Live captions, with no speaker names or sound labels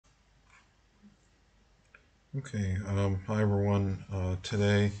Okay, hi everyone.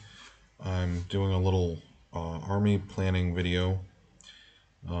 Today I'm doing a little army planning video.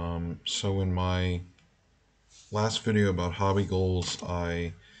 So in my last video about hobby goals,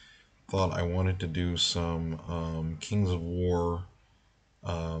 I thought I wanted to do some Kings of War,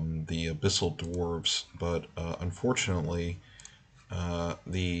 the Abyssal Dwarves, but unfortunately,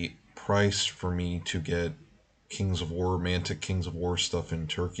 the price for me to get Kings of War, Mantic Kings of War stuff in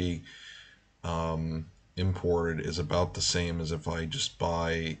Turkey imported is about the same as if I just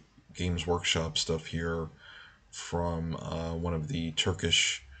buy Games Workshop stuff here from one of the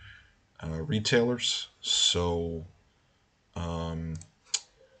Turkish retailers. So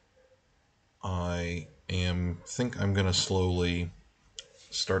I am think I'm gonna slowly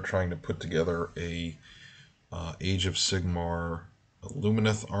start trying to put together a Age of Sigmar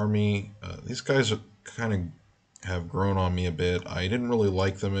Lumineth army. These guys are kind of have grown on me a bit. I didn't really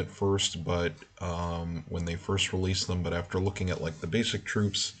like them at first, but when they first released them, but after looking at like the basic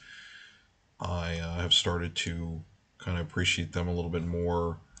troops, I have started to kind of appreciate them a little bit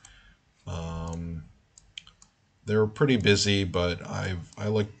more. Um, they're pretty busy, but I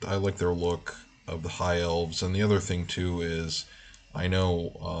like their look of the high elves. And the other thing too is, I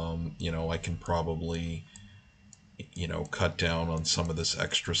know I can probably cut down on some of this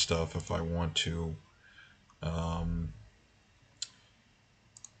extra stuff if I want to. Um,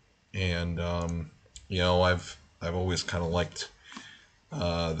 and I've always kind of liked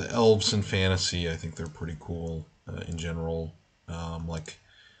the elves in fantasy. I think they're pretty cool in general. Like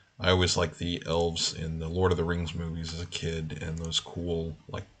I always liked the elves in the Lord of the Rings movies as a kid, and those cool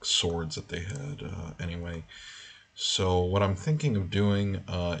like swords that they had. Anyway, so what I'm thinking of doing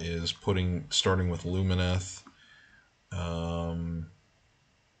is starting with Lumineth, um,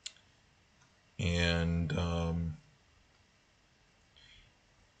 and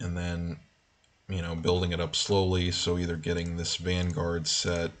and then building it up slowly. So either getting this Vanguard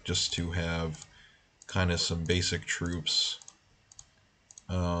set just to have kind of some basic troops,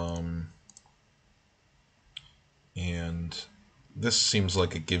 um, and this seems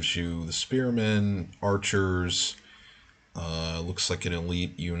like it gives you the spearmen, archers. Looks like an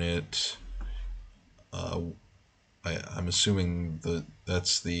elite unit. Uh, I'm assuming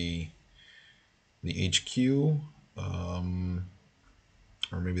that's the HQ, um,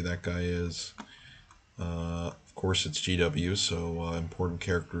 or maybe that guy is. Of course, it's GW, so important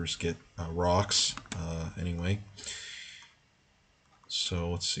characters get rocks. Anyway,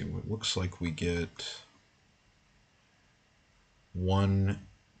 so let's see. What looks like we get one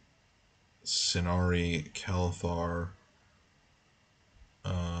Sinari Calathar.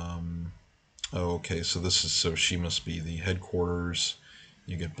 Um, oh, okay. So she must be the headquarters.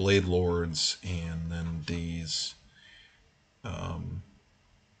 You get Blade Lords, and then um,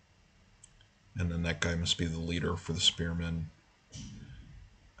 and then that guy must be the leader for the Spearmen.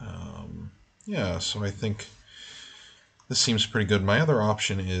 Um, yeah, so I think this seems pretty good. My other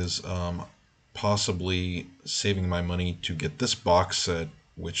option is possibly saving my money to get this box set,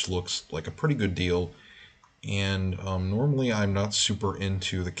 which looks like a pretty good deal. And normally I'm not super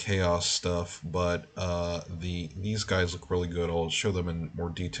into the chaos stuff, but these guys look really good. I'll show them in more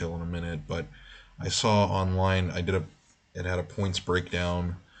detail in a minute. But I saw online, it had a points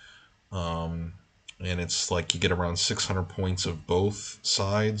breakdown, um, and it's like you get around 600 points of both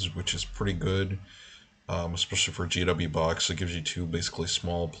sides, which is pretty good, especially for a GW box. It gives you two basically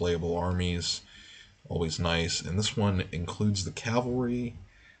small playable armies, always nice. And this one includes the cavalry,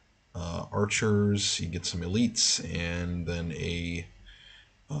 archers. You get some elites, and then a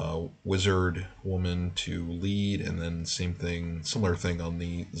wizard woman to lead, and then similar thing on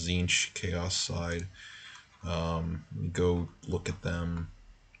the Zinch Chaos side. You go look at them,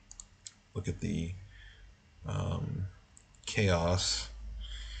 look at the um, Chaos.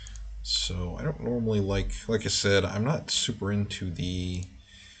 So I don't normally like I said, I'm not super into the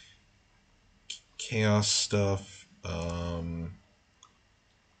Chaos stuff,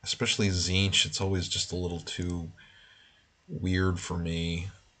 especially Zinch. It's always just a little too weird for me.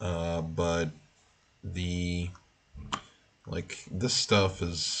 But the this stuff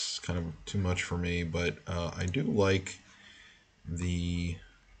is kind of too much for me. But I do like the.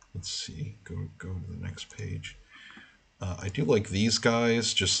 Let's see. Go to the next page. I do like these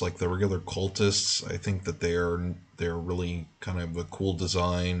guys, just like the regular cultists. I think that they're really kind of a cool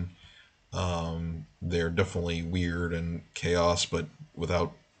design. They're definitely weird and chaos, but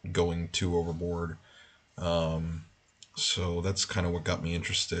without going too overboard. Um, so that's kind of what got me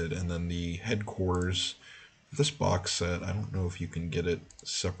interested. And then the headquarters, this box set, I don't know if you can get it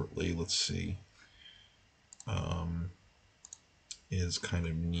separately. Let's see. Um, is kind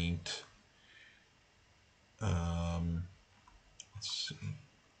of neat. Let's see.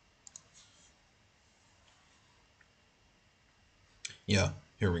 Yeah,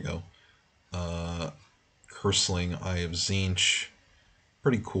 here we go. Cursling, Eye of Zinch.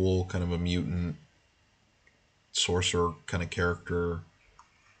 Pretty cool, kind of a mutant sorcerer kind of character.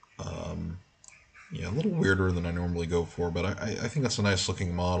 Yeah, a little weirder than I normally go for, but I think that's a nice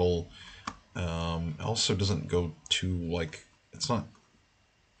looking model. Also doesn't go too, like, it's not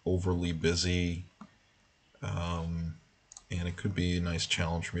overly busy. And it could be a nice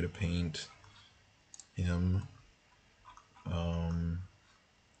challenge for me to paint him.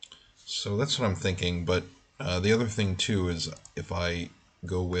 So that's what I'm thinking, but the other thing too is if I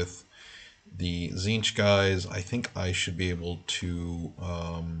go with the Zinch guys, I think I should be able to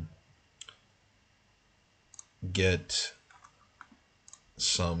get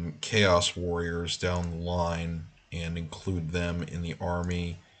some Chaos Warriors down the line and include them in the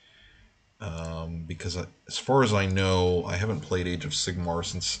army. Because as far as I know, I haven't played Age of Sigmar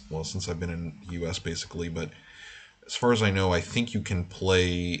since I've been in the U.S. basically. But as far as I know, I think you can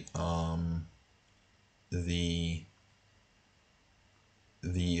play the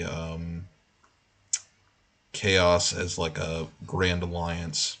Chaos as like a Grand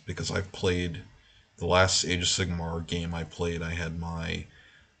Alliance, because I've played the last Age of Sigmar game I played. I had my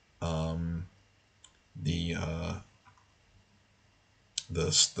the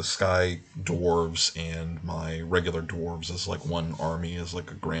the Sky Dwarves and my regular Dwarves as like one army, as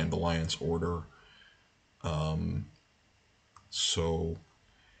like a Grand Alliance order. So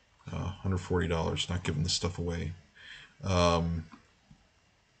 $140, not giving this stuff away.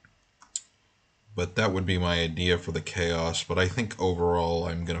 But that would be my idea for the Chaos. But I think overall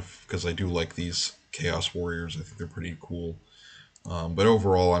I'm gonna, because I do like these Chaos Warriors, I think they're pretty cool. But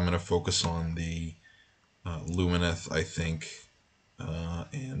overall I'm gonna focus on the Lumineth, I think,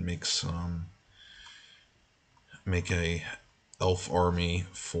 and make a elf army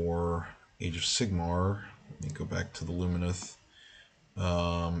for Age of Sigmar. Let me go back to the Lumineth.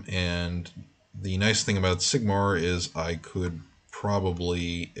 And the nice thing about Sigmar is I could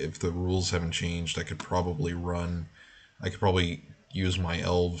probably, if the rules haven't changed, I could probably use my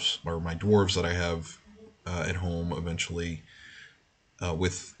elves or my dwarves that I have at home eventually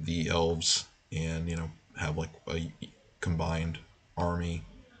with the elves, and have like a combined army.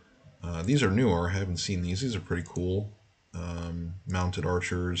 These are newer. I haven't seen these. These are pretty cool. Mounted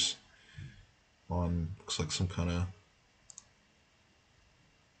archers on, looks like some kind of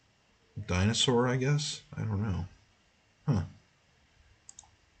dinosaur, I guess. I don't know. Huh.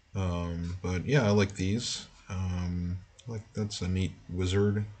 But yeah, I like these. Like, that's a neat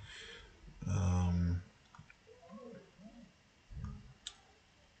wizard. I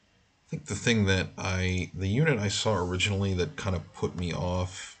think the unit I saw originally that kind of put me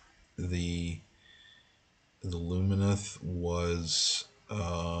off the the Lumineth was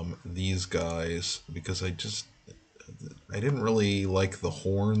these guys, because I didn't really like the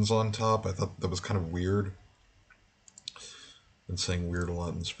horns on top. I thought that was kind of weird. Been saying weird a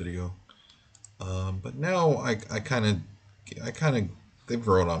lot in this video. But now I kind of, they've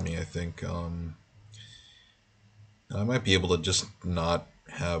grown on me, I think. I might be able to just not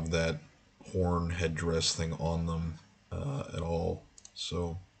have that horn headdress thing on them at all.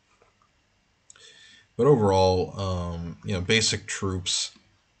 So, but overall, basic troops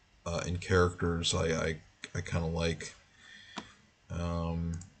and characters, I kind of like.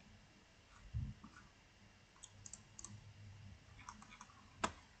 Um,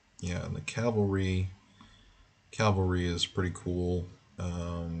 yeah, and the cavalry is pretty cool.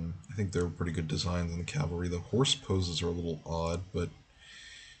 I think there are pretty good designs in the cavalry. The horse poses are a little odd, but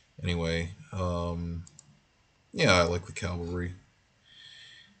anyway, yeah, I like the cavalry.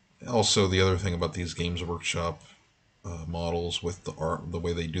 Also, the other thing about these Games Workshop models with the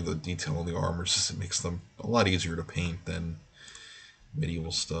way they do the detail on the armors is it makes them a lot easier to paint than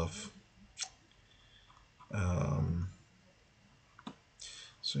medieval stuff.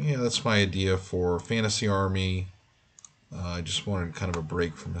 So yeah, that's my idea for Fantasy Army. I just wanted kind of a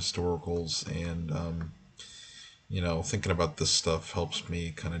break from historicals, and thinking about this stuff helps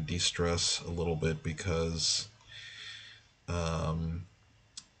me kind of de-stress a little bit, because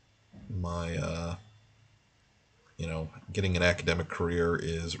my getting an academic career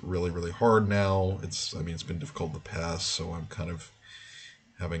is really, really hard now. It's been difficult in the past, so I'm kind of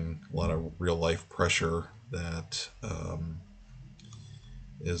having a lot of real life pressure that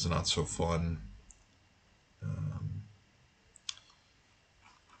is not so fun.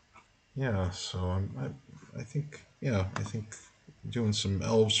 Yeah, so I think doing some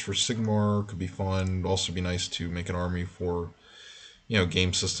elves for Sigmar could be fun. It'd also be nice to make an army for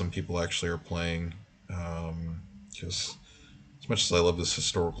game system people actually are playing. Because as much as I love this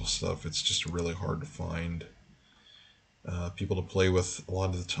historical stuff, it's just really hard to find people to play with a lot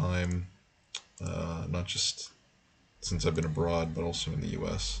of the time, not just since I've been abroad, but also in the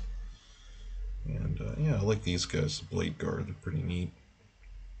US. And yeah, I like these guys, the Blade Guard, they're pretty neat.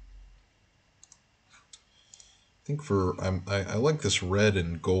 I think I like this red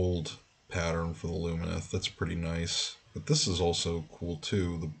and gold pattern for the Lumineth. That's pretty nice. But this is also cool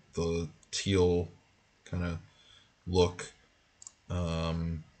too. The teal kind of look.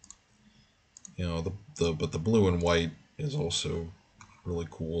 Um, but the blue and white is also really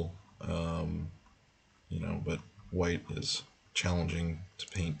cool. Um, but white is challenging to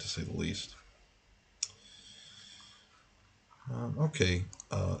paint to say the least. Okay,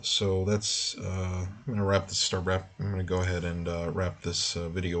 so that's I'm gonna wrap this. I'm gonna go ahead and wrap this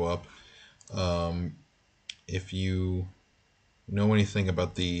video up. Um, if you know anything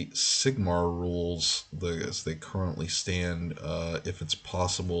about the Sigmar rules, as they currently stand, if it's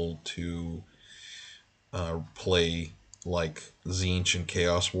possible to play like the ancient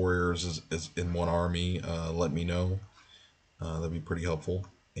Chaos Warriors as in one army, let me know. That'd be pretty helpful.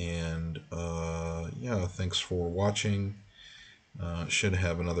 And yeah, thanks for watching. Should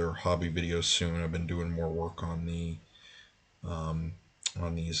have another hobby video soon. I've been doing more work on these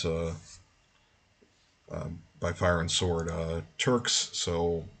by fire and sword Turks.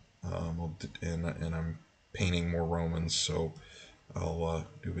 So and I'm painting more Romans. So I'll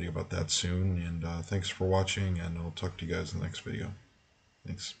do a video about that soon. And thanks for watching, and I'll talk to you guys in the next video.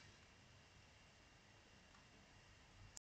 Thanks.